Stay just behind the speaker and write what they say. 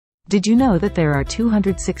Did you know that there are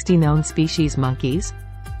 260 known species monkeys?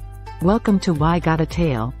 Welcome to Why Got a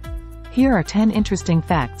Tail. Here are 10 interesting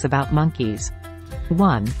facts about monkeys.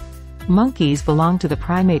 1. Monkeys belong to the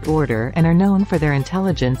primate order and are known for their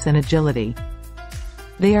intelligence and agility.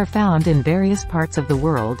 They are found in various parts of the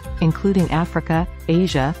world, including Africa,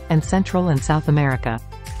 Asia, and Central and South America.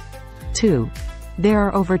 2. There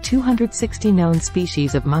are over 260 known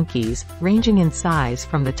species of monkeys, ranging in size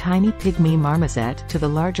from the tiny pygmy marmoset to the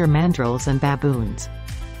larger mandrills and baboons.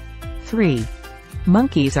 3.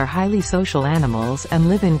 Monkeys are highly social animals and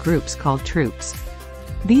live in groups called troops.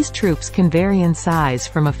 These troops can vary in size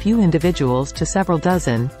from a few individuals to several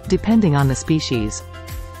dozen, depending on the species.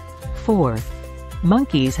 4.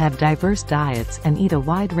 Monkeys have diverse diets and eat a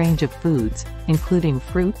wide range of foods, including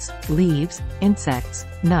fruits, leaves, insects,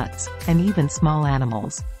 nuts, and even small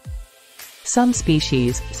animals. Some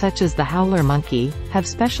species, such as the howler monkey, have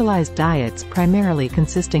specialized diets primarily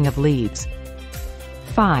consisting of leaves.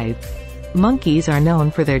 5. Monkeys are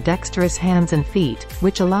known for their dexterous hands and feet,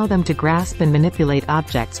 which allow them to grasp and manipulate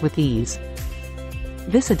objects with ease.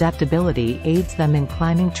 This adaptability aids them in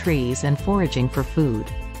climbing trees and foraging for food.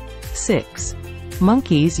 6.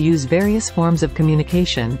 Monkeys use various forms of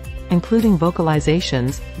communication, including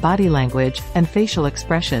vocalizations, body language, and facial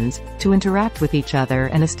expressions, to interact with each other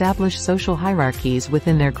and establish social hierarchies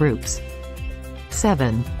within their groups.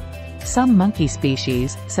 7. Some monkey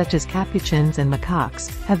species, such as capuchins and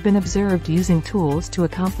macaques, have been observed using tools to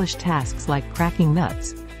accomplish tasks like cracking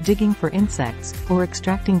nuts, digging for insects, or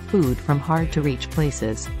extracting food from hard-to-reach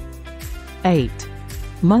places. 8.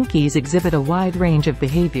 Monkeys exhibit a wide range of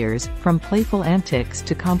behaviors, from playful antics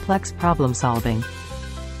to complex problem-solving.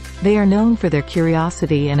 They are known for their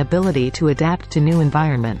curiosity and ability to adapt to new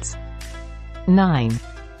environments. 9.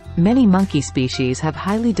 Many monkey species have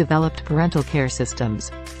highly developed parental care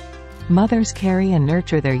systems. Mothers carry and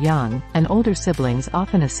nurture their young, and older siblings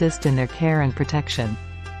often assist in their care and protection.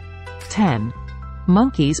 10.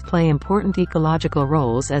 Monkeys play important ecological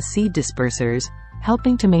roles as seed dispersers,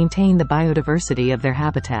 helping to maintain the biodiversity of their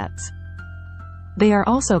habitats. They are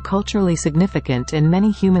also culturally significant in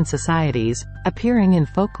many human societies, appearing in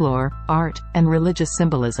folklore, art, and religious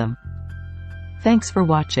symbolism. Thanks for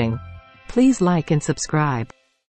watching. Please like and subscribe.